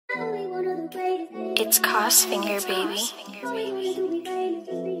It's Crossfinger, baby.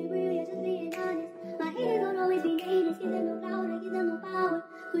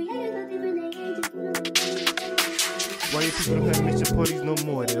 Why you people don't have mission parties no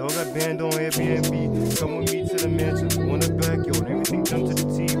more? They all got banned on Airbnb. Come with me to the mansion, want it back, yo. Everything done to the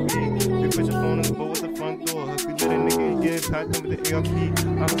TV. They put your phone in the boat with the front door. If you let a nigga get packed up with the ARP,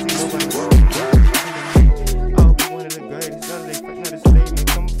 I don't see nobody. I'll be one of the greatest. Saturday, fight, not a statement.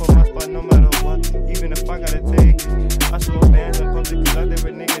 Coming for my spot no matter what. Even if I gotta take it. I show up bands in public, cause I dare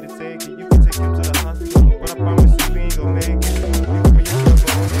a nigga to take it. You can take him to the hospital, but I promise you we ain't gon' make it. You can put your love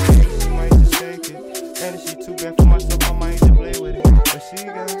on me, she might just take it. And if she too bad for myself, I might just play with it. But she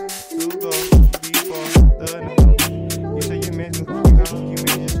got to go before the night. You say you made some cool, you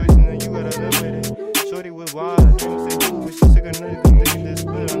made your choice and then you gotta live with it. Shorty was wild, I didn't say who, but she sick of niggas, niggas just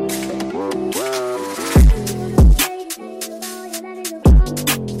put on it.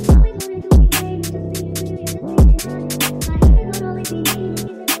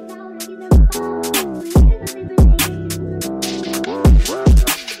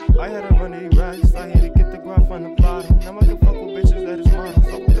 I had to run these racks, I had to get the guap from the bottom. Now I can fuck with bitches that is models. I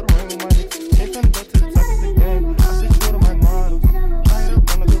put the ring with my niggas, ain't tryna go to the top of the game. I switch to my models. I had to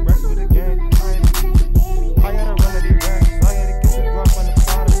run up the racks with the gang. I had to run these racks, I had to get the guap from the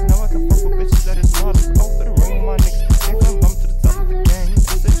bottom. Now I can fuck with bitches that is models. I put the ring with my niggas, ain't tryna bump to the top of the game.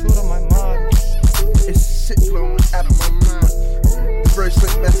 I switch to my models. It's shit blowing out of my mind.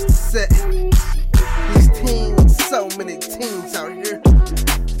 Bracelet master set. These teens, so many teens out here.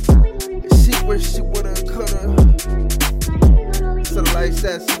 She wish she woulda, coulda. So the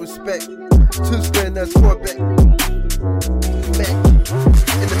lifestyle she respect. 2 spin, that's 4 back. Back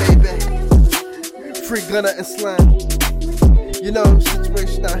in the Maybach. Free gunner and slime. You know,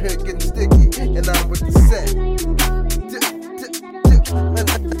 situation out here getting sticky, and I'm with the set.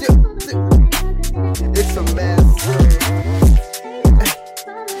 It's a mess.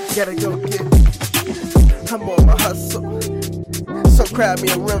 Gotta go get it. I'm on my hustle. So crab me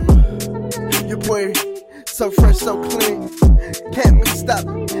a river. Your boy, so fresh, so clean. Can't be stopped.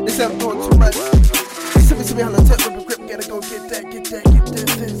 They said I'm doing too much. See me on the tip of the grip. Gotta go get that, get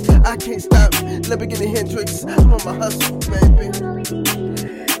this. I can't stop. Let me get a Hendrix. I'm on my hustle, baby.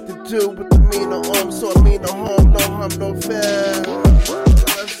 The dude with the meaner arm, so I mean no harm, no foul.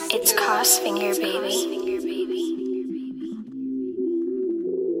 It's Crossfinger, baby.